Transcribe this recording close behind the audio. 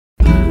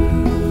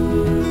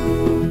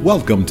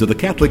Welcome to the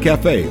Catholic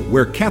Cafe,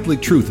 where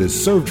Catholic truth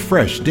is served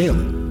fresh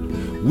daily.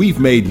 We've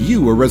made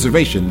you a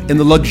reservation in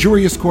the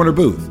luxurious corner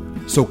booth,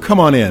 so come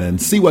on in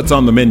and see what's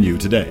on the menu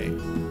today.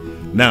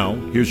 Now,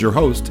 here's your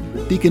host,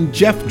 Deacon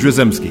Jeff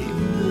Drzymski.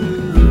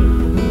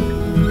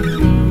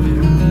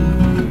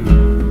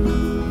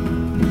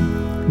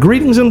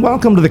 Greetings and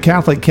welcome to the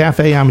Catholic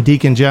Cafe. I'm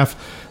Deacon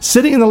Jeff,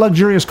 sitting in the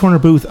luxurious corner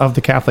booth of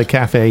the Catholic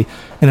Cafe,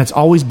 and it's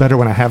always better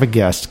when I have a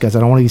guest, because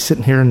I don't want to be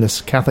sitting here in this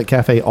Catholic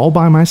Cafe all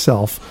by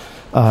myself,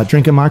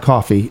 drinking my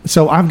coffee.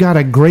 So I've got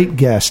a great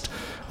guest.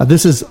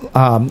 This is,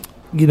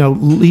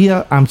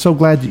 Leah, I'm so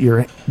glad that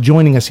you're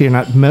joining us here.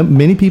 Not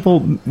many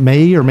people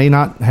may or may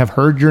not have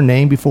heard your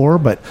name before,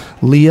 but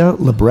Leah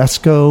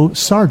Libresco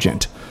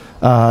Sargeant.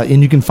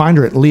 And you can find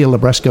her at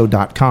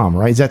leahlibresco.com,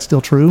 right? Is that still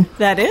true?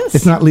 That is.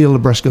 It's not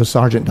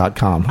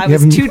leahlibrescosargeant.com. I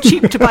was too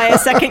cheap to buy a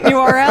second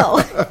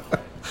URL.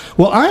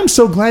 Well, I'm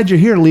so glad you're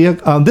here,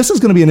 Leah. This is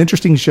going to be an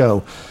interesting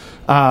show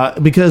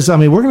because,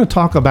 we're going to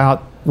talk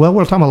about,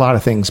 we're talking about a lot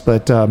of things,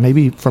 but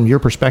maybe from your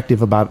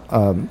perspective about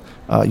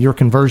your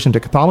conversion to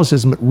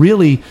Catholicism,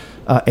 really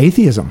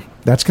atheism.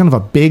 That's kind of a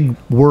big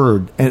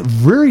word, and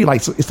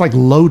it's like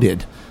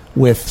loaded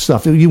with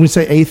stuff. You would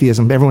say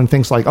atheism, everyone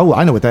thinks like, oh,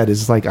 I know what that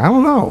is. It's like, I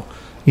don't know,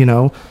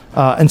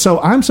 and so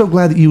I'm so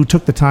glad that you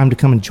took the time to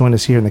come and join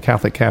us here in the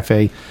Catholic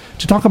Cafe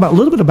to talk about a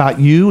little bit about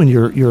you and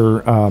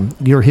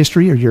your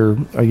history or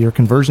your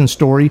conversion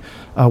story,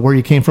 where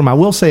you came from. I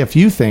will say a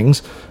few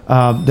things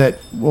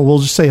we'll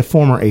just say a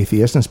former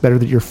atheist, and it's better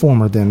that you're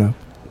former than a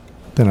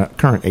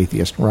current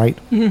atheist, right?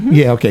 Mm-hmm.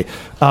 Yeah, okay.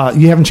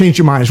 You haven't changed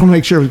your mind. I just want to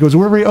make sure, because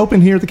we're very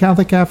open here at the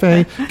Catholic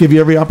Cafe. Give you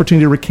every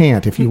opportunity to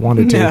recant if you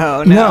wanted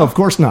to. No, of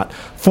course not.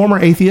 Former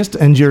atheist,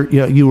 and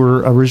you were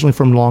originally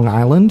from Long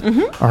Island.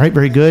 Mm-hmm. All right,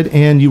 very good.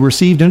 And you were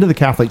received into the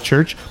Catholic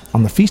Church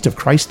on the Feast of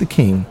Christ the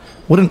King.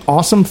 What an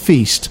awesome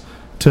feast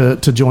to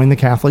join the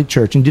Catholic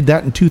Church, and did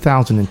that in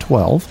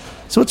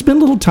 2012. So it's been a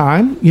little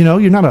time.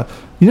 You're not a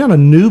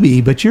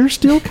newbie, but you're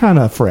still kind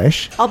of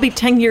fresh. I'll be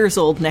 10 years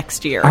old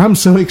next year. I'm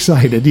so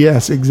excited.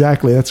 Yes,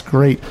 exactly. That's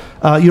great.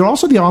 You're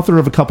also the author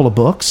of a couple of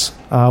books.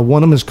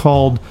 One of them is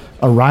called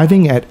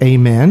Arriving at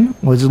Amen,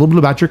 which is a little bit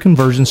about your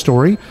conversion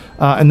story.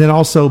 And then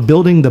also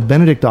Building the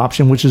Benedict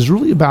Option, which is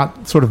really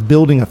about sort of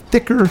building a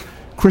thicker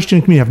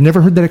Christian community. I've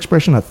never heard that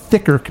expression, a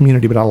thicker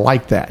community, but I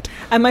like that.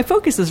 And my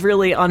focus is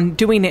really on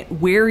doing it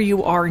where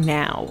you are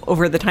now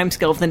over the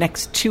timescale of the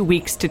next 2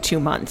 weeks to 2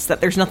 months, that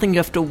there's nothing you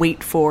have to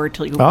wait for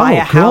till you buy a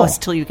house,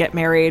 till you get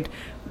married.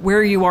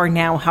 Where you are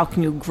now, how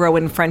can you grow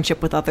in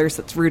friendship with others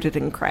that's rooted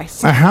in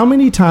Christ? How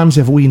many times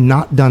have we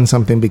not done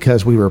something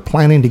because we were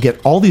planning to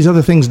get all these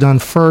other things done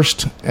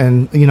first?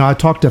 And, I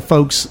talk to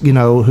folks,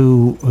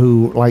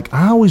 who like,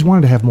 I always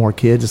wanted to have more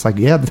kids. It's like,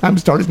 yeah, the time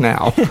to start is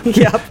now.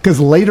 Yep. Because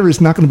later it's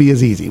not going to be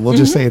as easy. We'll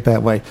just say it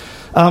that way.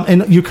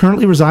 And you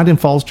currently reside in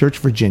Falls Church,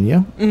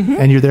 Virginia. Mm-hmm.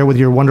 And you're there with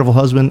your wonderful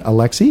husband,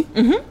 Alexi.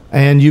 Mm-hmm.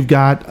 And you've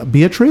got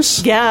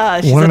Beatrice. Yeah,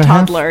 she's a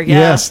toddler. Yeah.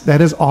 Yes,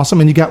 that is awesome.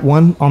 And you got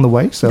one on the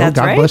way. So that's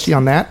God bless you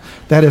on that.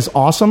 That is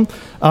awesome.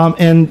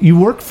 And you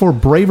work for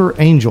Braver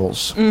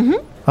Angels.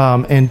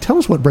 Mm-hmm. And tell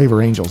us what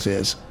Braver Angels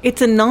is.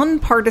 It's a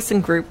nonpartisan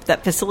group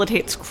that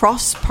facilitates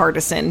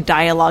cross-partisan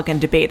dialogue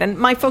and debate. And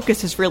my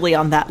focus is really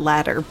on that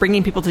latter,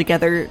 bringing people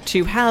together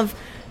to have,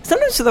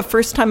 sometimes for the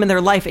first time in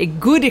their life, a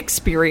good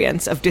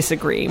experience of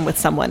disagreeing with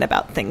someone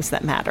about things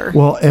that matter.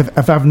 Well,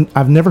 if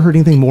I've never heard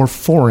anything more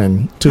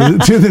foreign to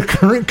the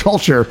current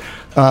culture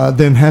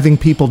than having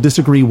people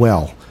disagree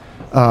well.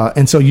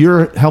 And so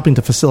you're helping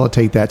to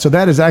facilitate that. So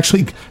that is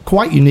actually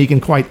quite unique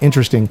and quite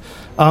interesting.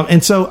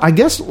 And so I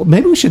guess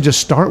maybe we should just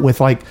start with,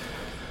 like,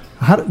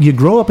 how you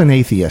grow up an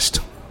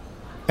atheist.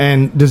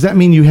 And does that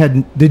mean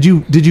did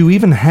you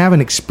even have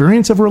an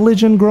experience of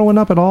religion growing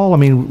up at all? I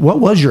mean, what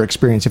was your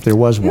experience, if there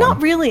was one?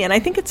 Not really. And I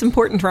think it's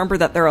important to remember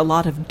that there are a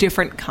lot of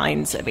different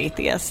kinds of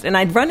atheists. And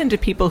I'd run into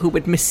people who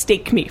would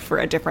mistake me for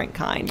a different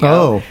kind.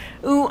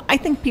 I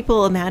think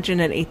people imagine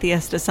an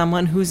atheist as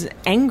someone who's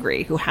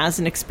angry, who has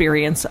an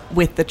experience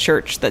with the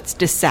church that's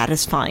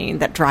dissatisfying,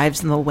 that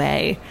drives them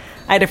away.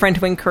 I had a friend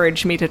who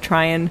encouraged me to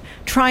try and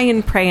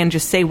pray and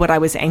just say what I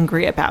was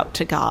angry about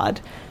to God.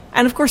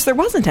 And of course, there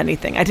wasn't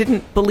anything. I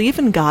didn't believe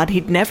in God.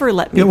 He'd never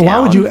let me down.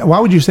 Why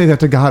would you say that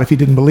to God if you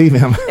didn't believe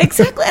him?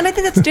 Exactly. And I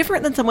think that's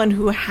different than someone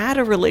who had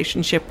a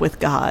relationship with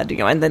God,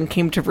 and then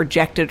came to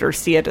reject it or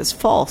see it as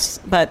false.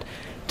 But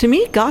to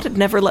me, God had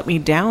never let me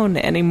down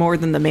any more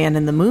than the man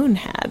in the moon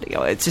had.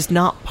 It's just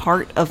not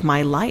part of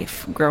my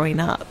life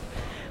growing up.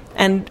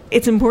 And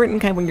it's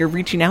important when you're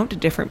reaching out to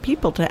different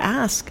people to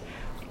ask,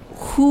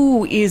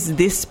 who is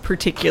this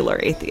particular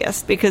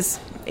atheist? Because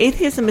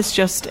atheism is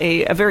just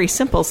a very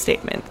simple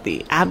statement,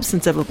 the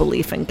absence of a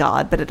belief in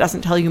God, but it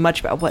doesn't tell you much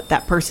about what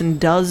that person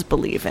does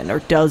believe in or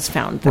does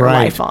found their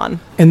life on.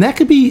 And that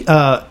could be,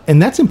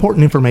 and that's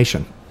important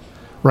information,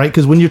 right?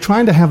 Because when you're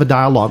trying to have a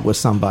dialogue with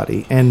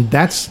somebody, and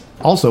that's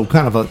also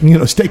kind of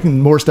taking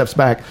more steps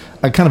back,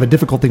 kind of a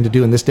difficult thing to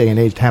do in this day and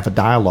age, to have a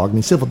dialogue. I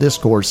mean, civil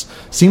discourse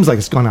seems like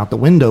it's gone out the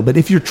window, but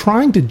if you're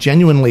trying to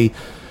genuinely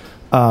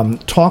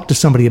talk to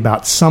somebody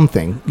about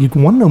something, you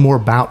want to know more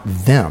about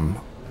them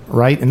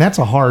right? And that's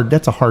a hard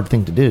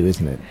thing to do,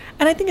 isn't it?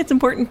 And I think it's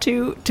important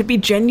to be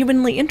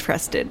genuinely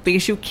interested,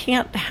 because you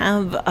can't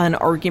have an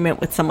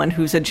argument with someone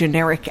who's a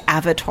generic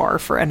avatar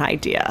for an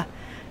idea.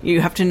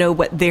 You have to know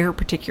what they're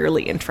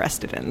particularly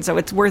interested in. So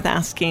it's worth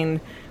asking,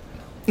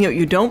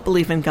 you don't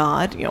believe in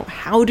God,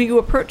 how do you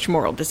approach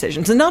moral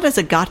decisions? And not as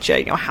a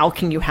gotcha, how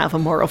can you have a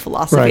moral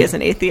philosophy as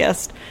an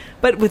atheist?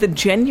 But with a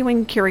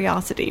genuine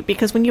curiosity,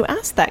 because when you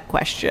ask that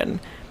question,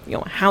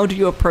 how do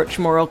you approach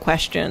moral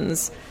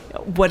questions?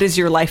 What is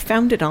your life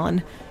founded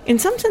on? In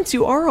some sense,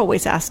 you are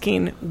always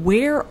asking,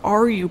 where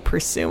are you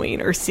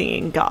pursuing or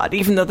seeing God?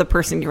 Even though the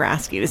person you're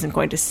asking isn't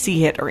going to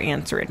see it or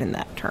answer it in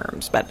that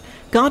terms. But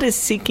God is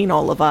seeking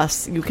all of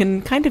us. You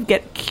can kind of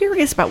get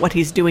curious about what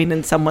he's doing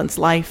in someone's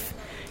life,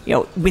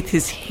 with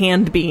his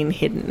hand being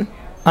hidden.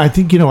 I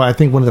think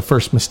one of the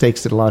first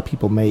mistakes that a lot of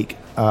people make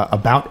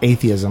about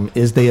atheism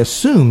is they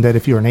assume that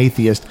if you're an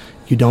atheist,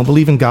 you don't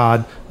believe in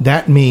God.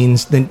 That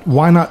means then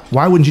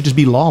why wouldn't you just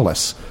be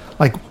lawless?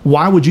 Like,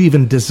 why would you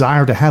even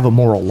desire to have a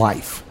moral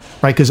life?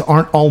 Right? Because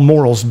aren't all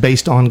morals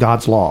based on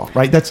God's law?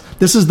 Right?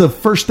 This is the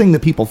first thing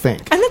that people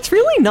think. And that's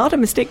really not a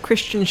mistake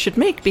Christians should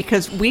make,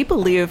 because we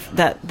believe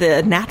that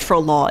the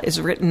natural law is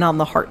written on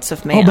the hearts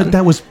of man. Oh, but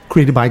that was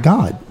created by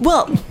God.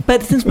 Well,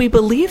 but since we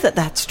believe that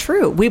that's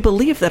true, we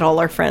believe that all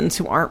our friends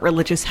who aren't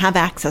religious have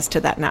access to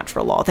that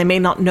natural law. They may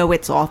not know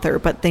its author,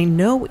 but they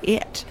know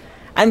it.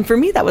 And for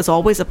me, that was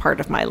always a part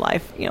of my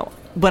life.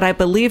 What I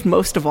believed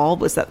most of all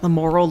was that the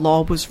moral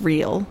law was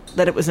real,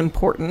 that it was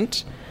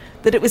important,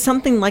 that it was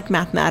something like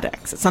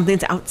mathematics. It's something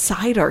that's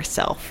outside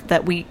ourselves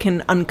that we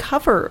can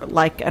uncover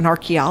like an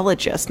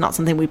archaeologist, not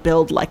something we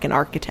build like an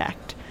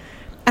architect.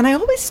 And I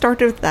always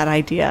started with that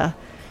idea.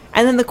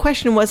 And then the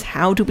question was,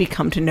 how do we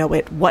come to know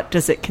it? What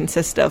does it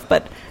consist of?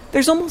 But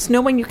there's almost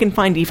no one you can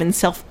find, even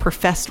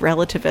self-professed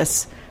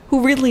relativists,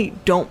 who really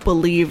don't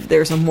believe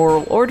there's a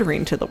moral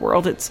ordering to the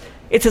world. It's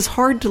as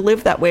hard to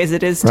live that way as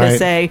it is to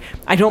say,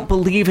 I don't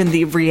believe in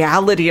the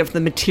reality of the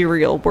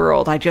material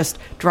world. I just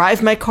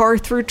drive my car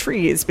through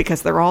trees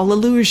because they're all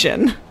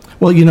illusion.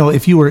 Well,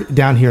 if you were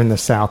down here in the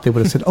South, they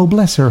would have said, "Oh,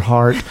 bless her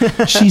heart,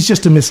 she's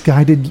just a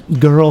misguided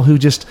girl who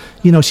just,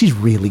 she's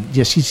really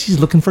just she's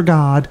looking for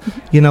God,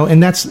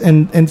 And that's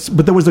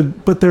but they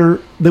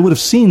would have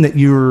seen that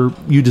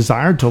you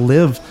desired to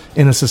live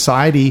in a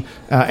society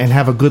and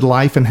have a good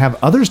life and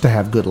have others to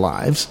have good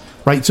lives,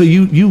 right? So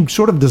you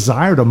sort of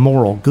desired a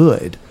moral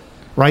good,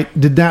 right?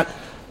 Was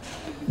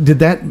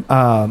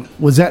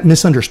that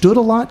misunderstood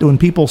a lot when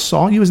people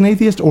saw you as an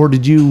atheist, or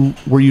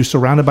were you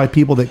surrounded by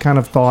people that kind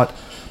of thought,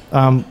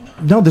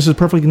 no, this is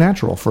perfectly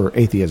natural for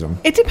atheism?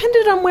 It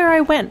depended on where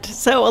I went.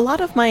 So a lot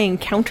of my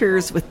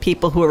encounters with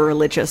people who were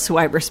religious, who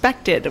I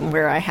respected, and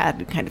where I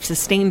had kind of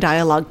sustained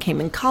dialogue came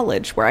in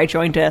college, where I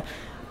joined a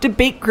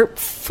debate group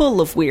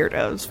full of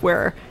weirdos,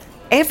 where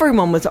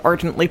everyone was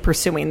ardently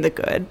pursuing the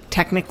good.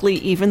 Technically,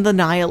 even the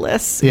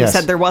nihilists who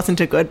said there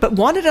wasn't a good, but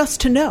wanted us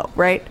to know,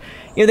 right?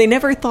 They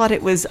never thought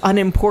it was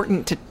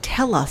unimportant to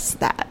tell us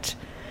that.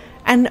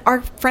 And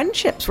our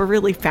friendships were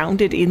really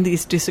founded in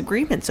these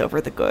disagreements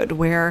over the good,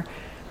 where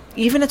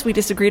even as we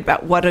disagreed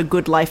about what a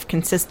good life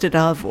consisted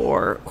of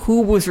or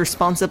who was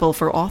responsible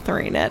for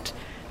authoring it,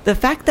 the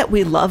fact that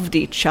we loved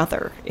each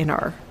other in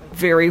our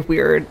very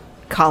weird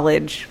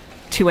college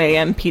 2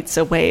 a.m.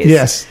 pizza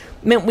ways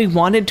meant we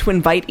wanted to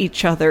invite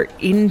each other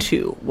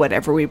into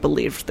whatever we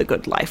believed the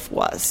good life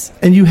was.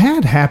 And you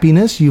had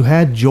happiness, you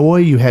had joy,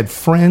 you had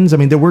friends. I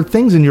mean, there were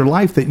things in your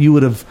life that you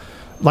would have,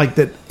 like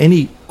that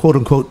any quote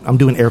unquote, I'm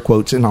doing air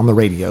quotes and on the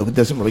radio, it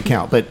doesn't really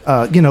count, but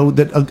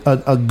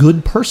that a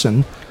good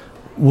person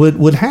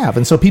would have.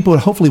 And so people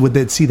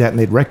they'd see that and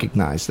they'd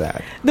recognize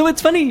that. Though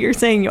it's funny you're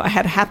saying, I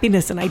had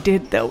happiness, and I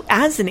did, though.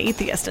 As an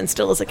atheist and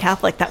still as a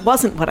Catholic, that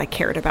wasn't what I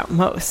cared about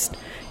most.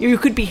 You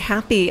could be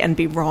happy and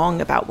be wrong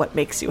about what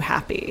makes you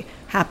happy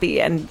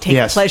and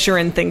take pleasure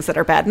in things that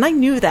are bad. And I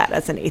knew that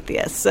as an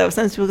atheist. So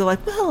sometimes people go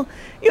like, well,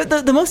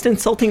 the most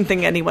insulting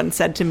thing anyone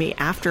said to me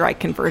after I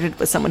converted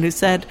was someone who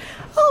said,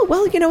 oh,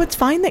 well, it's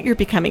fine that you're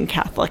becoming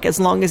Catholic as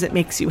long as it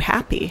makes you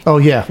happy. Oh,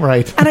 yeah,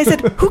 right. And I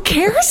said, who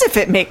cares if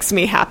it makes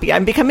me happy?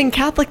 I'm becoming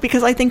Catholic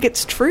because I think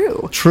it's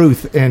true.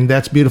 Truth, and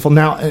that's beautiful.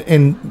 Now,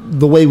 and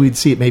the way we'd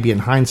see it maybe in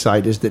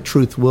hindsight is that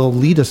truth will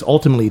lead us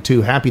ultimately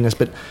to happiness.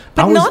 But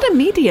not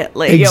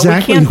immediately.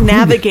 Exactly. We can't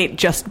navigate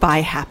just by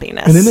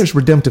happiness. And then there's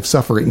redemptive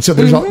suffering. So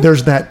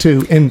there's that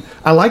too. And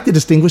I like to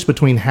distinguish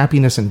between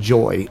happiness and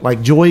joy.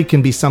 Like joy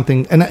can be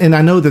something, and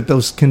I know that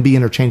those can be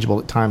interchangeable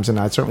at times, and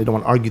I certainly don't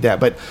want to argue that.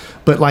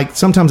 But like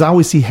sometimes I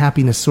always see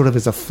happiness sort of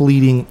as a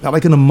fleeting,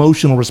 like an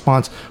emotional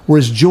response,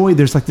 whereas joy,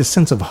 there's like this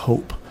sense of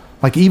hope.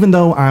 Like even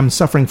though I'm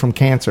suffering from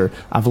cancer,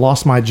 I've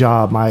lost my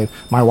job, my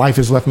wife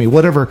has left me,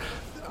 whatever,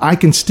 I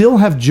can still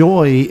have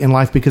joy in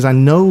life because I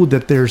know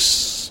that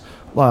there's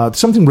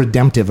something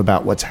redemptive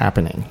about what's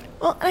happening.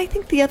 Well, I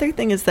think the other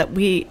thing is that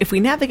if we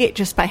navigate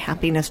just by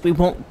happiness, we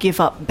won't give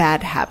up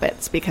bad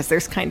habits because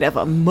there's kind of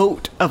a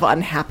moat of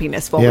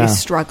unhappiness while we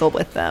struggle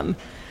with them.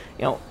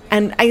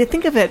 And I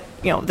think of it,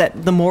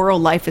 that the moral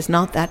life is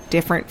not that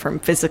different from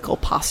physical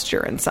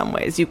posture in some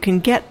ways. You can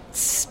get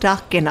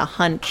stuck in a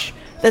hunch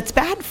that's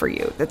bad for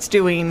you, that's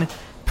doing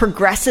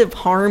progressive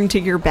harm to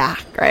your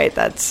back, right?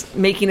 That's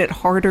making it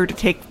harder to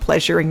take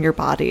pleasure in your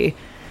body.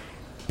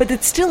 But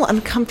it's still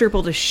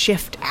uncomfortable to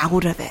shift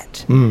out of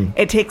it.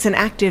 It takes an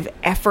active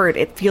effort.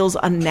 It feels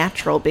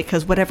unnatural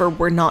because whatever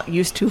we're not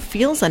used to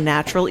feels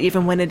unnatural,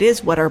 even when it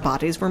is what our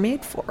bodies were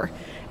made for.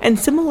 And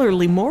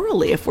similarly,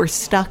 morally, if we're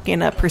stuck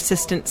in a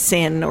persistent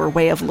sin or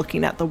way of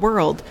looking at the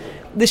world,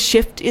 the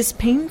shift is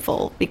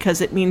painful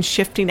because it means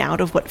shifting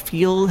out of what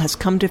has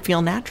come to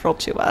feel natural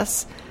to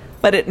us.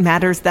 But it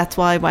matters. That's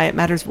why it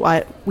matters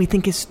what we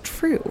think is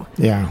true.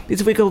 Yeah.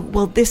 Because if we go,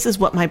 well, this is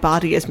what my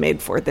body is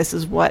made for. This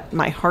is what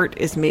my heart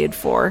is made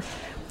for.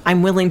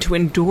 I'm willing to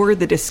endure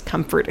the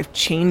discomfort of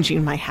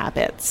changing my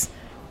habits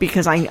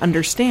because I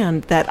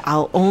understand that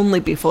I'll only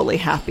be fully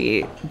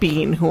happy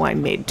being who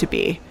I'm made to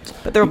be.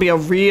 But there will be a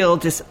real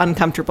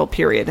uncomfortable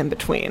period in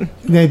between.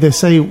 They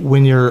say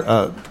when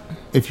you're...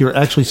 if you're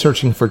actually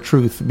searching for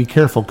truth, be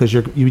careful because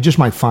you just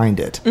might find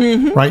it,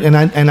 right? And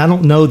I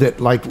don't know that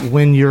like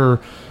when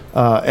you're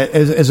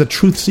as a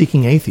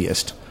truth-seeking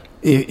atheist,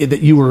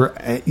 that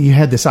you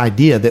had this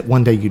idea that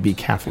one day you'd be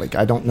Catholic.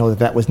 I don't know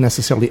that was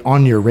necessarily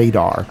on your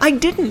radar. I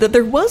didn't.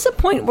 There was a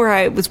point where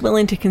I was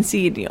willing to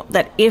concede,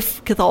 that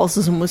if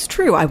Catholicism was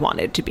true, I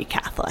wanted to be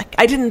Catholic.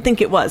 I didn't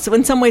think it was. So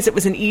in some ways, it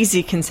was an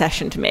easy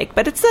concession to make.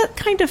 But it's that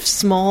kind of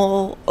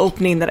small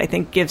opening that I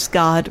think gives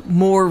God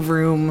more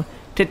room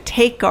to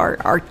take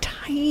our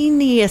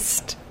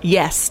tiniest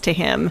yes to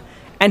him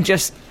and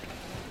just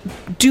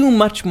do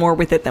much more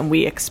with it than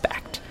we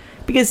expect.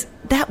 Because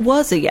that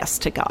was a yes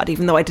to God,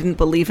 even though I didn't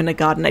believe in a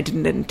God and I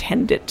didn't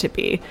intend it to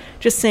be.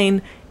 Just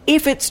saying,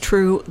 if it's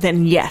true,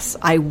 then yes,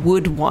 I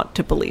would want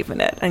to believe in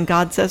it. And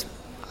God says,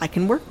 I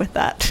can work with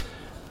that.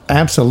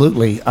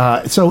 Absolutely.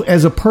 So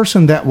as a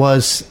person that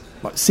was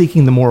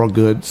seeking the moral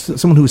good,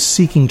 someone who was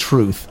seeking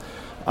truth,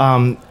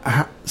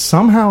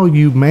 somehow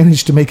you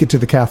managed to make it to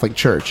the Catholic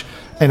Church.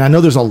 And I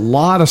know there's a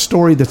lot of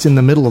story that's in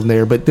the middle of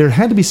there, but there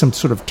had to be some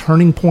sort of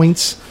turning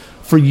points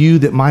for you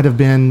that might have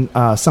been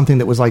something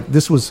that was like,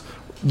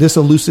 this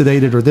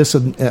elucidated or this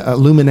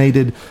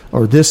illuminated,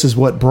 or this is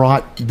what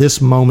brought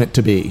this moment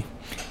to be.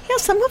 Yeah,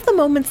 some of the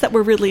moments that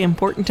were really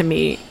important to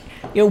me,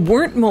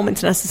 weren't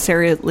moments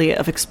necessarily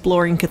of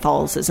exploring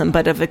Catholicism,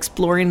 but of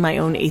exploring my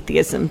own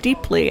atheism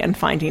deeply and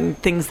finding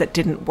things that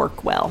didn't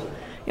work well.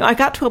 I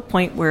got to a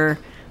point where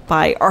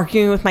by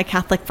arguing with my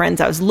Catholic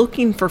friends, I was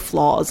looking for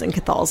flaws in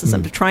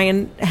Catholicism to try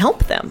and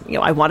help them.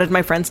 I wanted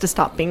my friends to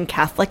stop being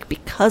Catholic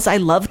because I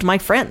loved my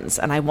friends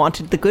and I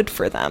wanted the good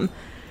for them.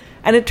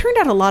 And it turned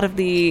out a lot of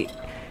the,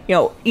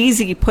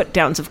 easy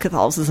put-downs of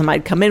Catholicism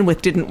I'd come in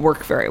with didn't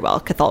work very well.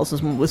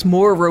 Catholicism was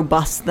more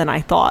robust than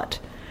I thought.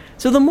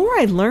 So the more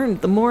I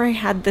learned, the more I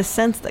had this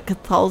sense that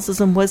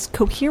Catholicism was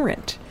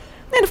coherent.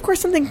 And of course,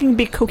 something can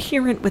be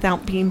coherent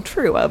without being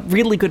true. A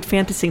really good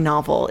fantasy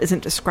novel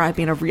isn't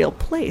describing a real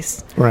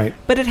place. Right.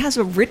 But it has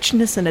a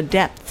richness and a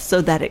depth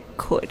so that it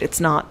could. It's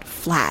not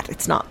flat.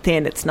 It's not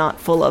thin. It's not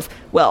full of,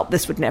 well,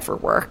 this would never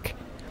work.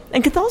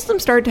 And Catholicism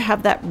started to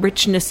have that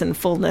richness and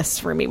fullness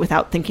for me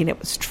without thinking it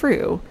was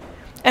true.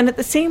 And at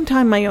the same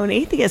time, my own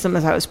atheism,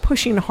 as I was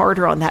pushing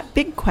harder on that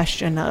big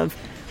question of,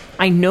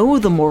 I know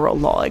the moral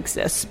law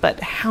exists, but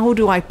how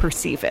do I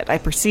perceive it? I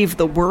perceive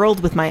the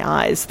world with my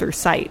eyes through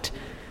sight.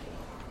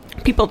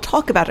 People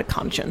talk about a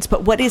conscience,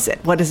 but what is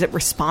it? What is it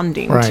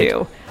responding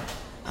to?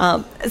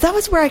 That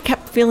was where I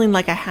kept feeling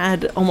like I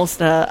had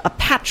almost a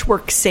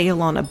patchwork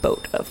sail on a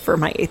boat for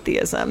my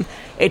atheism.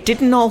 It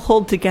didn't all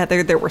hold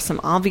together. There were some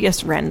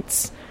obvious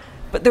rents,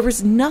 but there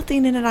was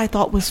nothing in it I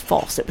thought was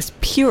false. It was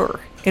pure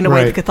in a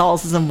way that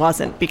Catholicism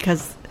wasn't,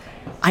 because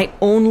I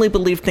only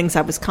believed things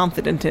I was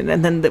confident in,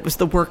 and then it was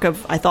the work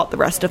of, I thought, the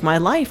rest of my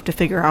life to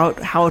figure out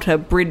how to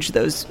bridge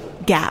those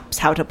gaps,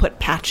 how to put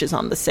patches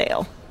on the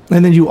sail.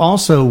 And then you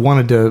also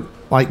wanted to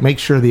make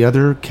sure the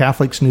other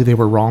Catholics knew they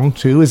were wrong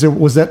too.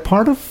 Was that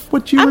part of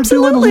what you were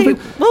doing? Absolutely.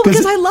 Well,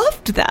 because I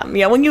loved them.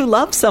 When you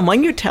love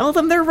someone, you tell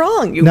them they're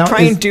wrong. You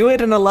try and do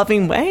it in a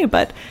loving way,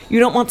 but you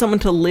don't want someone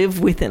to live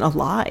within a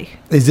lie.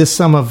 Is this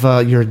some of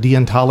your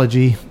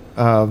deontology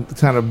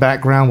kind of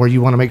background where you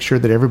want to make sure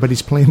that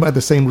everybody's playing by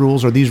the same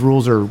rules, or these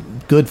rules are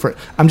good for...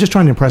 I'm just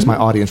trying to impress my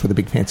audience with a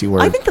big fancy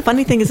word. I think the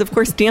funny thing is, of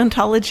course,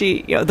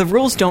 deontology, the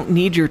rules don't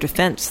need your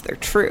defense. They're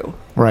true.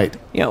 Right.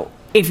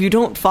 If you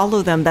don't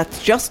follow them,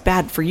 that's just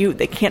bad for you.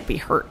 They can't be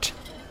hurt.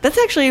 That's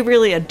actually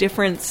really a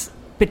difference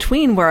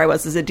between where I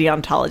was as a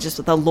deontologist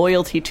with a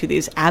loyalty to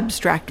these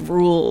abstract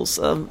rules.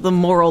 The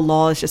moral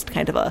law is just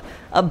kind of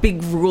a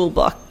big rule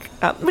book,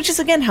 which is,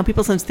 again, how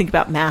people sometimes think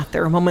about math.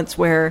 There are moments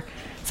where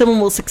someone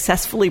will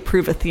successfully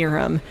prove a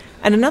theorem,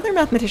 and another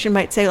mathematician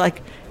might say,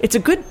 it's a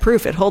good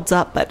proof, it holds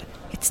up, but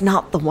it's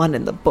not the one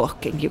in the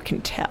book, and you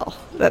can tell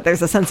that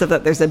there's a sense of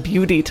that there's a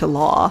beauty to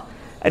law.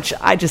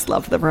 I just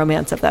love the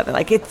romance of that.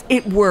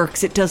 It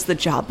works, it does the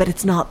job, but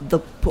it's not the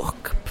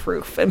book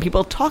proof. And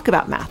people talk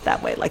about math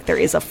that way, like there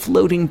is a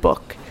floating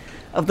book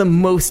of the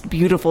most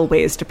beautiful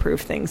ways to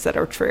prove things that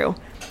are true.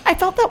 I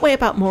felt that way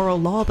about moral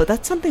law, but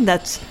that's something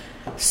that's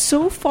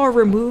so far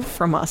removed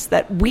from us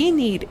that we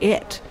need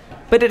it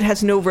but it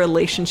has no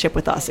relationship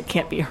with us. It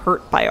can't be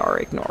hurt by our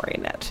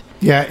ignoring it.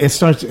 Yeah,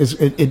 it's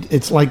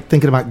like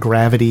thinking about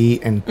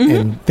gravity and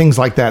things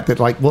like that. That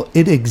like, well,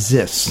 it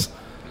exists,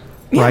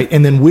 right?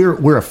 And then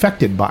we're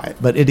affected by it,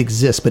 but it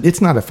exists, but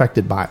it's not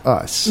affected by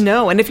us.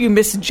 No, and if you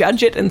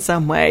misjudge it in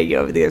some way,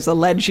 there's a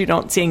ledge you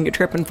don't see and you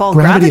trip and fall.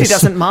 Gravity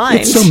doesn't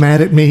mind. It's so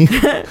mad at me.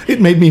 It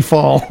made me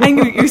fall. And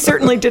you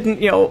certainly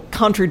didn't,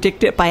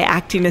 contradict it by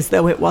acting as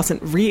though it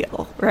wasn't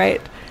real,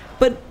 right?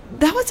 But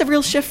that was a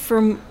real shift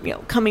from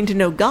coming to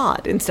know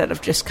God instead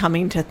of just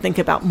coming to think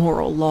about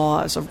moral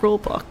law as a rule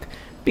book,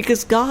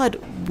 because God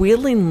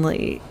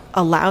willingly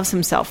allows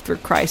himself through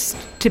Christ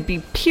to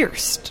be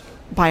pierced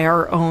by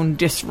our own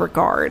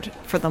disregard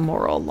for the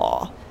moral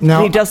law.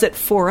 Now, he does it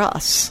for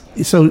us.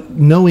 So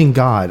knowing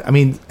God, I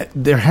mean,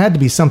 there had to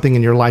be something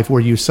in your life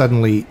where you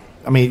suddenly,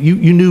 I mean,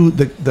 you knew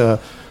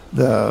just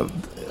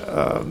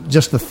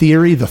the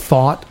theory, the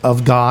thought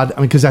of God.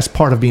 I mean, because that's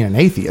part of being an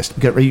atheist,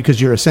 because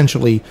you're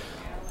essentially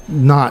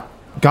not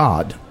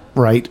God,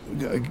 right?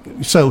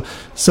 So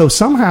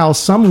somehow,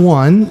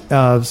 someone,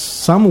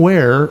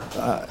 somewhere,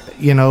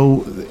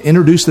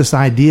 introduced this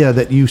idea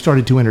that you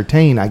started to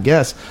entertain, I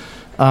guess.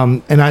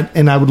 And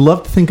I would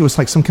love to think it was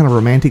like some kind of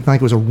romantic night.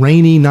 It was a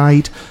rainy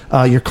night.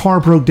 Your car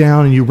broke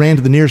down and you ran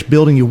to the nearest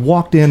building. You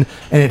walked in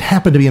and it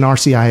happened to be an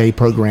RCIA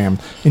program.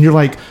 And you're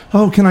like,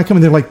 oh, can I come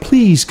in? They're like,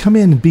 please come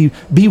in and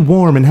be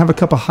warm and have a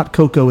cup of hot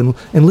cocoa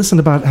and listen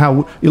about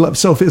how you love.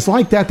 So if it's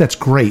like that, that's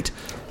great.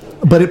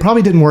 But it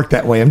probably didn't work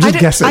that way. I'm just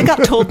guessing. I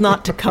got told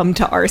not to come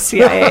to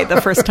RCIA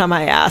the first time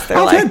I asked.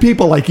 I've had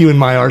people like you in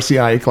my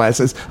RCIA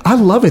classes. I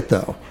love it,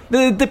 though.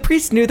 The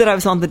priest knew that I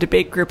was on the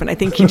debate group, and I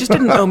think he just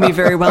didn't know me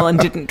very well and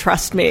didn't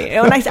trust me.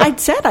 And I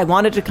said I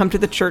wanted to come to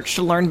the church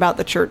to learn about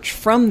the church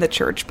from the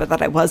church, but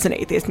that I was an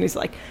atheist. And he's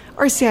like,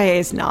 RCIA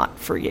is not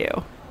for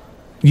you.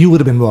 You would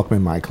have been welcome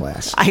in my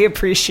class. I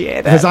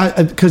appreciate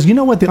it. Because you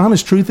know what the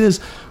honest truth is?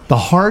 The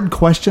hard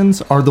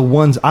questions are the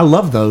ones, I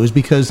love those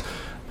because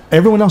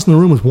everyone else in the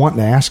room was wanting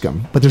to ask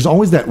them. But there's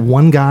always that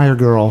one guy or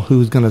girl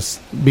who's going to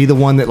be the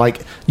one that,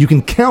 like, you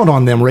can count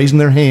on them raising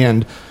their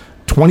hand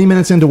 20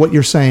 minutes into what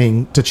you're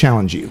saying to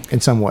challenge you in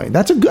some way.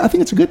 I think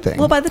it's a good thing.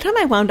 Well, by the time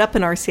I wound up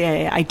in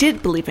RCIA, I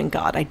did believe in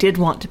God. I did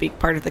want to be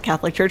part of the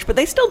Catholic Church, but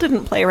they still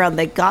didn't play around.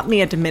 They got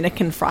me a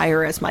Dominican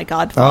friar as my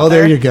godfather. Oh,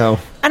 there you go.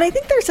 And I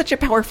think there's such a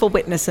powerful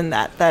witness in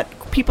that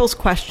people's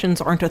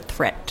questions aren't a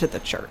threat to the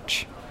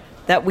church.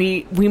 That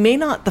we may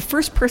not, the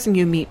first person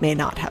you meet may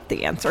not have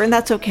the answer, and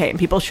that's okay. And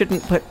people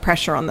shouldn't put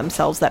pressure on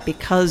themselves that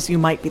because you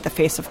might be the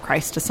face of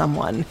Christ to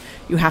someone,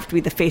 you have to be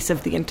the face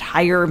of the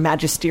entire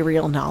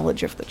magisterial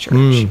knowledge of the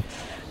church.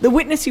 The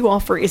witness you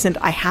offer isn't,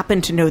 I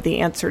happen to know the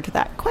answer to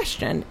that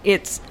question.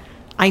 It's,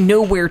 I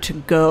know where to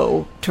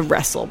go to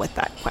wrestle with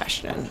that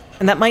question.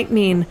 And that might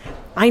mean,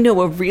 I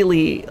know a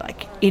really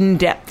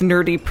in-depth,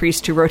 nerdy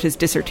priest who wrote his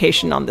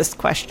dissertation on this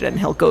question, and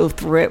he'll go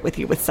through it with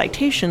you with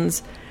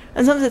citations.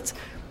 And sometimes it's,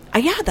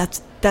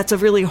 that's a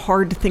really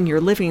hard thing you're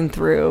living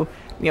through.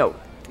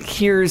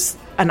 Here's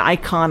an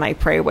icon I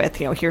pray with.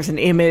 Here's an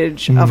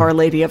image of Our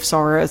Lady of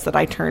Sorrows that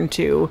I turn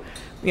to.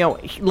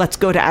 Let's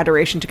go to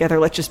adoration together.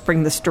 Let's just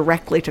bring this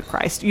directly to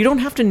Christ. You don't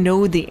have to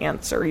know the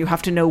answer. You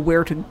have to know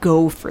where to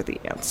go for the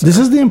answer. This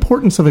is the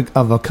importance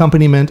of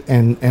accompaniment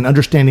and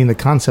understanding the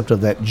concept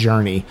of that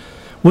journey.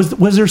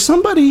 Was there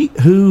somebody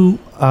who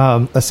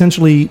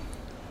essentially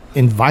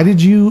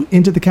invited you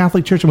into the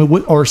Catholic Church,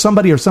 or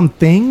somebody or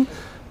something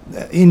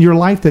in your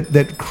life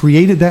that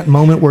created that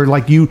moment where,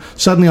 like, you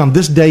suddenly on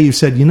this day you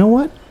said, you know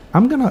what,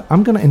 I'm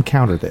gonna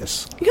encounter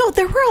this?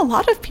 There were a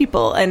lot of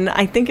people, and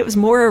I think it was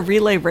more a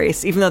relay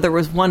race. Even though there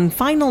was one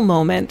final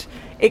moment,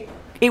 it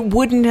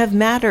wouldn't have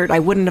mattered. I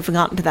wouldn't have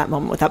gotten to that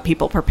moment without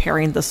people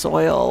preparing the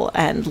soil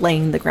and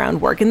laying the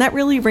groundwork. And that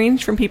really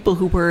ranged from people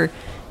who were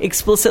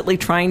explicitly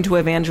trying to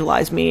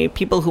evangelize me,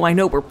 people who I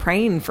know were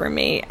praying for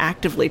me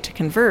actively to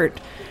convert,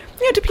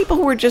 to people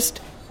who were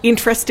just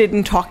interested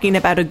in talking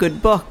about a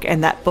good book,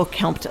 and that book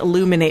helped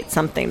illuminate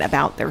something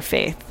about their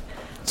faith.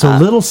 So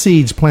little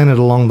seeds planted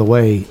along the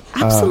way,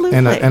 absolutely,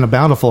 and a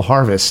bountiful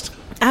harvest.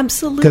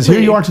 Absolutely. Because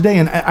here you are today,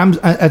 and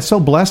I'm so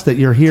blessed that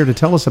you're here to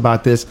tell us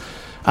about this.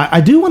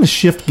 I do want to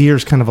shift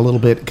gears kind of a little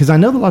bit, because I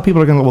know that a lot of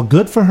people are going to go, well,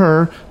 good for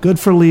her,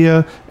 good for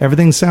Leah,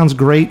 everything sounds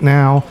great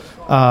now.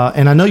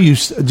 And I know you,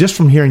 just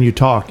from hearing you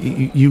talk,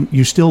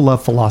 you still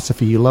love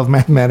philosophy, you love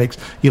mathematics,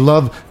 you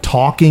love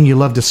talking, you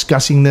love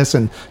discussing this,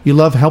 and you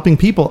love helping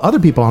other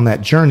people on that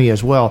journey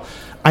as well.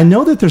 I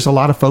know that there's a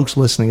lot of folks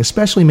listening,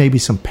 especially maybe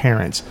some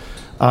parents,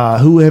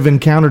 who have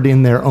encountered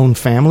in their own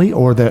family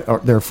or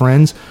their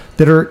friends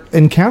that are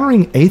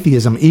encountering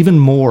atheism even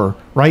more,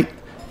 right?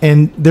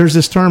 And there's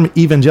this term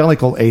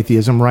evangelical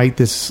atheism, right?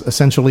 This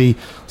essentially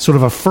sort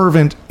of a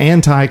fervent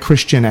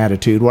anti-Christian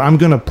attitude where I'm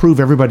going to prove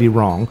everybody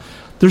wrong.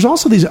 There's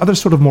also these other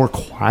sort of more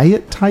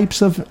quiet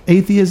types of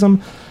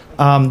atheism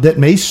that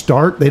may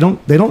start. They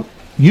don't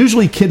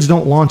usually, kids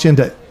don't launch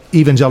into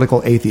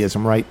evangelical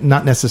atheism, right?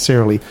 Not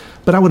necessarily.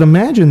 But I would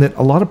imagine that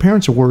a lot of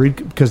parents are worried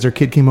because their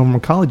kid came home from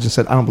college and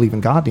said, I don't believe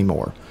in God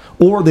anymore.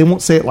 Or they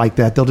won't say it like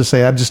that. They'll just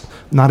say, I'm just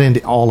not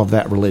into all of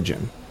that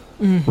religion.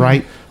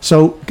 right?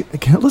 So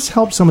let's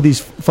help some of these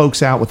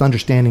folks out with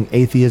understanding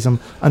atheism,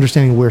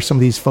 understanding where some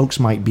of these folks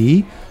might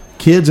be.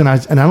 Kids, and I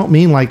don't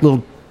mean like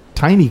little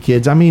tiny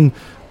kids. I mean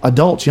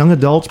adults, young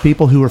adults,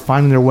 people who are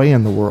finding their way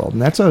in the world.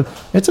 And it's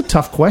a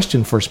tough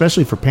question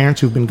especially for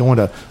parents who've been going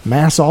to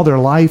mass all their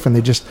life, and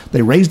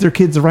they raised their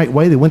kids the right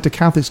way. They went to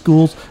Catholic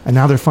schools, and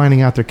now they're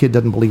finding out their kid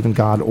doesn't believe in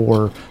God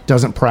or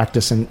doesn't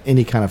practice in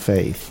any kind of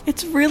faith.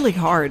 It's really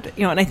hard,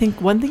 and I think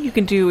one thing you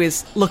can do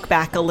is look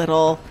back a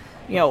little.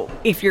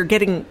 If you're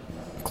getting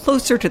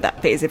closer to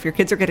that phase, if your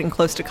kids are getting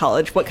close to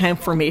college, what kind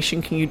of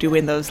formation can you do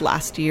in those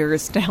last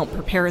years to help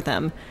prepare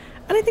them?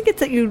 And I think it's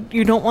that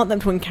you don't want them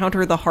to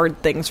encounter the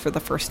hard things for the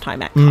first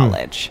time at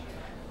college.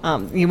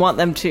 You want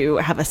them to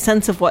have a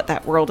sense of what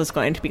that world is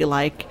going to be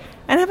like,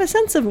 and have a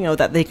sense of,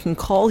 that they can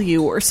call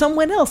you or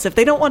someone else if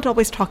they don't want to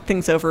always talk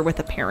things over with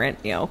a parent,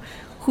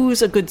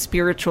 who's a good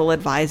spiritual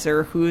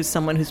advisor, who's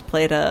someone who's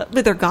played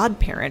with their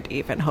godparent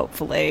even,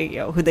 hopefully,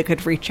 who they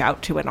could reach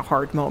out to in a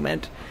hard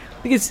moment.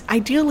 Because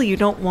ideally you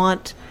don't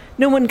want...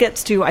 No one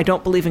gets to, I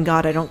don't believe in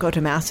God, I don't go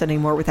to Mass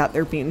anymore, without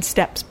there being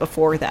steps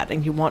before that.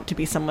 And you want to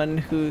be someone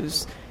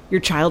who's your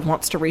child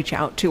wants to reach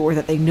out to, or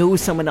that they know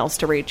someone else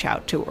to reach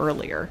out to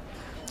earlier.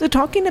 So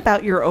talking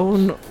about your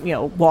own,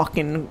 walk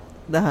in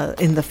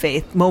the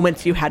faith,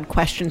 moments you had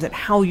questions and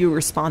how you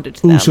responded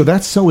to them. So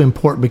that's so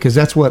important, because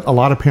that's what a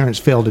lot of parents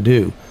fail to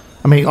do.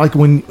 I mean, like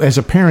when, as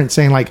a parent,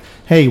 saying like,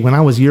 hey, when I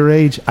was your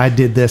age, I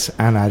did this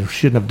and I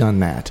shouldn't have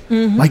done that.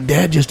 Mm-hmm. Like,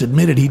 Dad just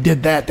admitted he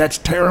did that. That's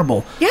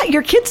terrible. Yeah,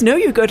 your kids know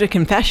you go to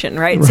confession,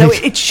 right? So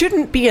it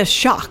shouldn't be a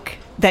shock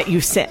that you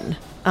sin.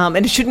 And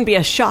it shouldn't be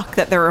a shock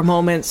that there are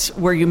moments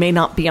where you may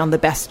not be on the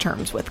best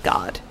terms with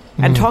God.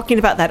 And talking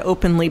about that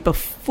openly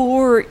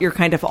before you're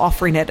kind of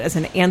offering it as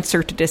an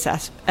answer to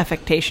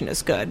disaffectation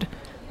is good.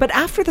 But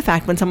after the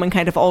fact, when someone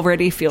kind of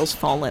already feels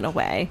fallen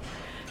away...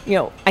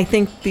 I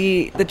think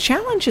the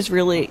challenge is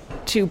really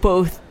to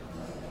both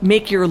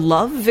make your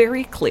love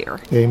very clear.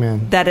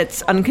 Amen. That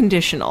it's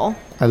unconditional.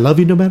 I love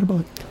you no matter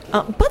what.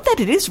 But that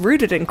it is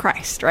rooted in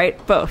Christ,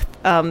 right? Both.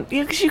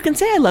 Because you can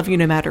say I love you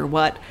no matter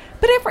what,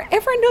 but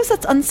everyone knows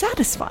that's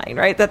unsatisfying,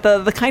 right? That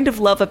the kind of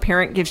love a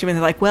parent gives you when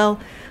they're like,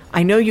 well,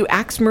 I know you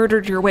axe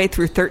murdered your way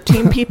through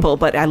 13 people,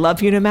 but I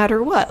love you no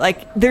matter what.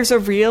 Like, there's a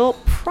real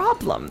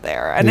problem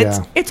there. And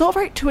it's all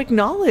right to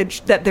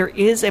acknowledge that there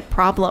is a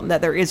problem,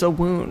 that there is a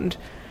wound,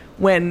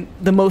 when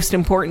the most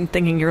important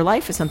thing in your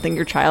life is something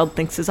your child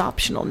thinks is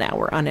optional now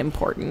or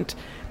unimportant.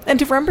 And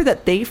to remember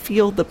that they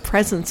feel the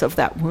presence of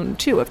that wound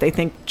too. If they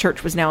think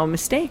church was now a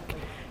mistake,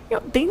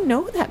 they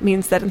know that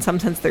means that in some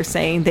sense they're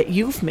saying that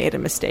you've made a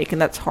mistake,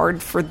 and that's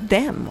hard for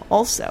them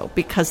also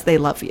because they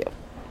love you.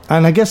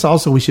 And I guess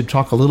also we should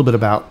talk a little bit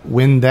about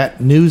when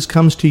that news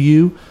comes to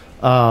you,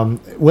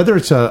 whether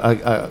it's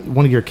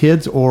one of your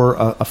kids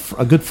or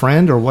a good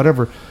friend or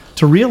whatever,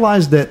 to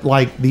realize that,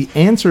 like, the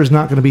answer is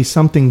not going to be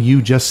something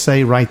you just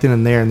say right then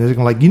and there. And they're going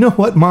to like, you know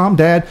what, Mom,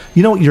 Dad,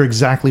 you're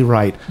exactly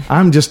right.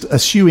 I'm just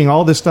eschewing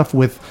all this stuff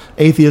with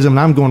atheism, and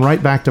I'm going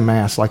right back to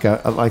Mass like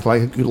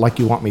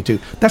you want me to.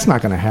 That's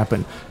not going to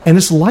happen. And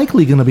it's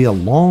likely going to be a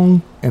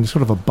long and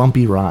sort of a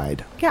bumpy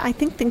ride. Yeah, I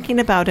think thinking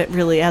about it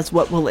really as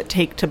what will it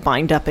take to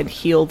bind up and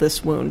heal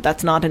this wound,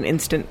 that's not an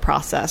instant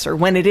process. Or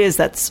when it is,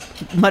 that's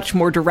much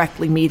more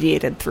directly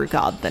mediated through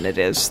God than it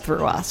is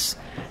through us.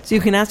 So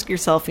you can ask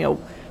yourself,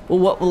 well,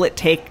 what will it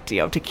take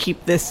to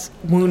keep this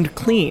wound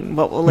clean?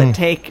 What will it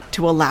take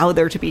to allow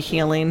there to be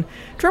healing?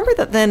 To remember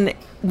that then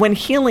when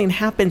healing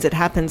happens, it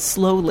happens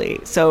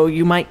slowly. So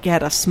you might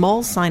get a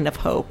small sign of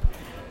hope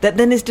that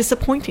then is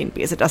disappointing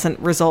because it doesn't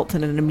result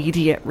in an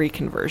immediate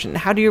reconversion.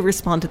 How do you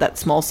respond to that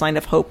small sign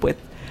of hope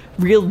with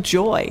real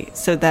joy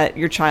so that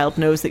your child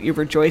knows that you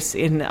rejoice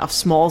in a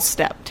small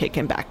step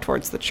taken back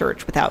towards the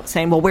church without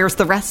saying, well, where's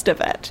the rest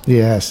of it?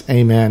 Yes,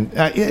 amen.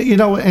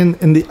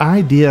 And the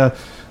idea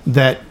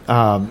that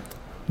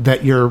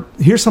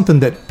here's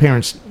something that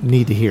parents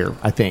need to hear,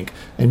 I think,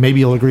 and maybe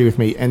you'll agree with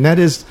me, and that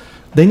is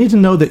they need to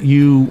know that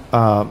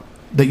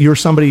you're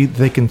somebody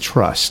they can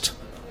trust,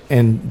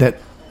 and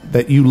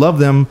that you love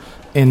them,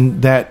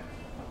 and that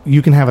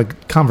you can have a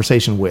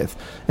conversation with.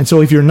 And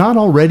so if you're not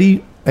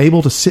already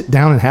able to sit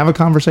down and have a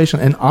conversation,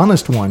 an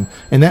honest one,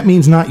 and that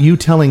means not you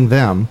telling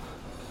them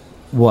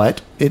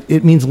what,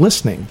 it means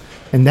listening.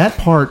 And that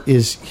part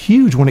is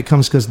huge when it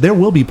comes, because there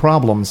will be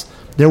problems.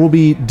 There will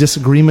be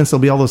disagreements.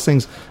 There'll be all those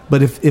things.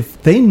 But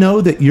if they know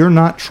that you're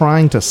not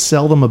trying to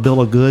sell them a bill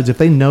of goods, if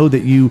they know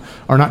that you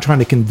are not trying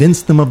to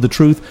convince them of the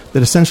truth,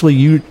 that essentially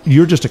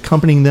you're just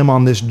accompanying them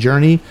on this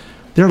journey,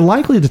 they're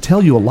likely to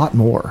tell you a lot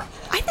more.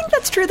 I think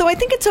that's true, though. I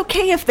think it's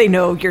okay if they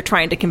know you're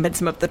trying to convince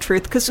them of the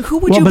truth, because who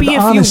would you be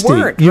if honesty, you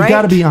weren't, You've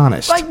got to be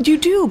honest. Like, you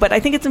do, but I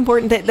think it's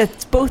important that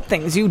that's both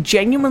things. You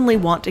genuinely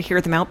want to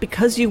hear them out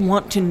because you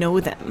want to know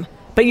them.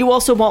 but you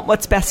also want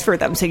what's best for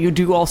them, so you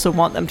do also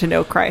want them to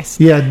know Christ.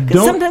 Yeah,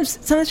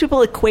 sometimes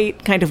people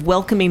equate kind of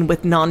welcoming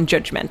with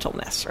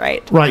non-judgmentalness,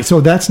 right? Right,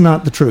 so that's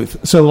not the truth.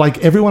 So, like,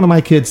 every one of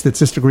my kids that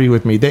disagree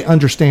with me, they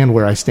understand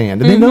where I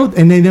stand,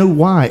 and they know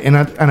why, and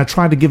I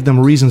try to give them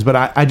reasons, but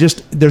I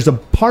just, there's a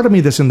part of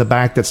me that's in the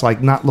back that's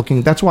like not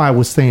looking. That's why I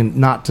was saying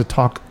not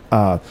to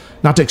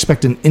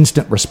expect an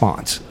instant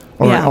response.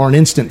 Or an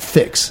instant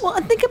fix. Well,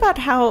 and think about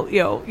how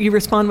you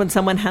respond when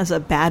someone has a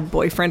bad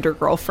boyfriend or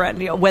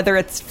girlfriend. Whether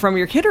it's from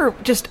your kid or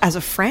just as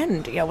a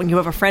friend. When you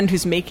have a friend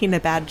who's making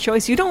a bad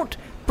choice, you don't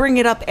bring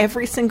it up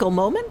every single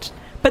moment.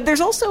 But there's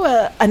also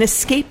an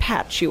escape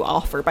hatch you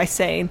offer by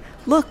saying,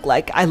 "Look,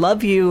 like, I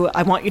love you.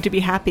 I want you to be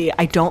happy.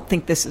 I don't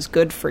think this is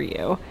good for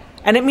you."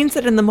 And it means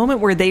that in the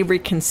moment where they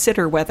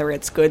reconsider whether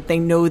it's good, they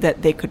know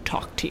that they could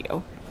talk to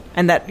you.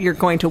 And that you're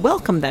going to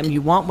welcome them.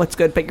 You want what's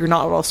good, but you're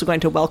not also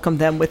going to welcome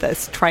them with a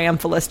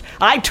triumphalist,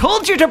 "I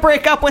told you to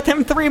break up with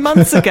him 3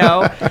 months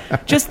ago."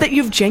 Just that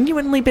you've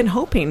genuinely been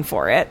hoping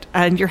for it,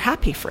 and you're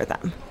happy for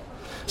them.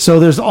 So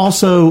there's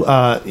also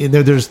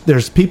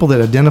there's people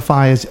that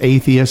identify as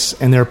atheists,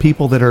 and there are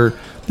people that are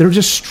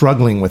just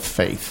struggling with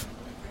faith.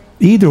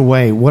 Either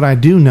way, what I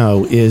do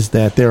know is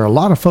that there are a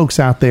lot of folks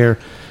out there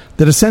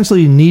that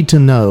essentially need to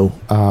know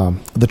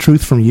the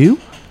truth from you.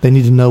 They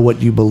need to know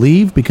what you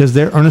believe because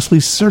they're earnestly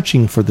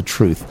searching for the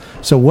truth.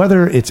 So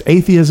whether it's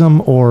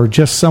atheism or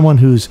just someone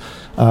who's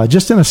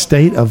just in a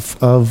state of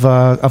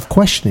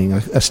questioning,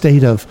 a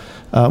state of,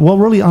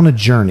 really on a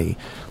journey,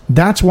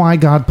 that's why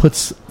God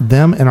puts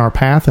them in our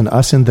path and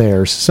us in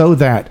theirs, so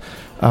that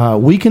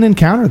we can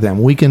encounter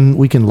them, we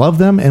can love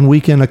them, and we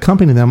can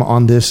accompany them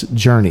on this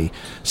journey.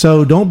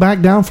 So don't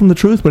back down from the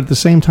truth, but at the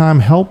same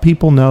time, help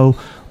people know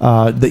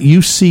that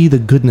you see the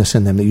goodness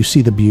in them, that you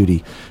see the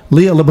beauty.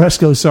 Leah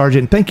Libresco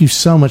Sargeant, thank you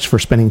so much for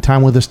spending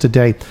time with us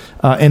today.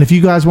 And if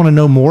you guys want to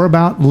know more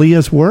about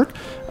Leah's work,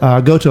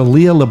 go to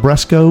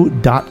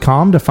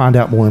leahlibresco.com to find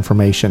out more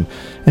information.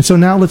 And so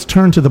now let's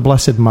turn to the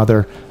Blessed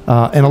Mother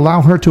and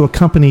allow her to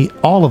accompany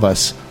all of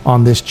us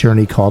on this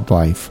journey called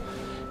life.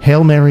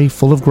 Hail Mary,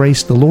 full of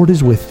grace, the Lord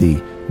is with thee.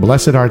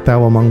 Blessed art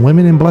thou among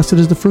women, and blessed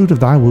is the fruit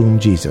of thy womb,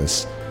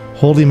 Jesus.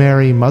 Holy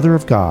Mary, Mother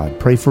of God,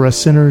 pray for us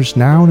sinners,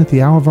 now and at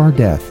the hour of our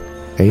death.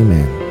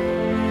 Amen.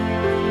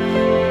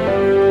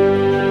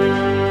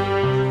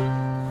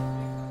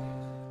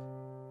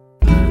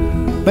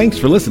 Thanks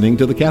for listening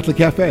to the Catholic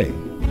Cafe.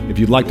 If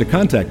you'd like to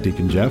contact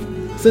Deacon Jeff,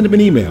 send him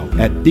an email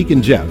at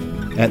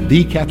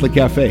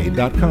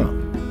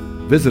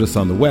deaconjeff@thecatholiccafe.com. Visit us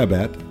on the web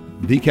at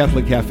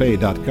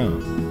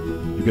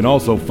thecatholiccafe.com. You can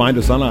also find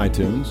us on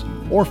iTunes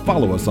or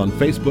follow us on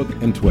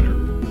Facebook and Twitter.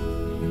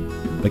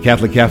 The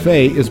Catholic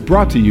Cafe is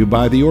brought to you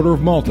by the Order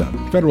of Malta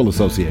Federal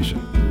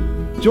Association.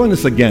 Join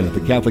us again at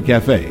the Catholic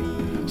Cafe,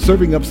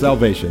 serving up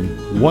salvation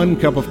one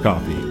cup of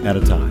coffee at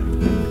a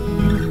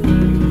time.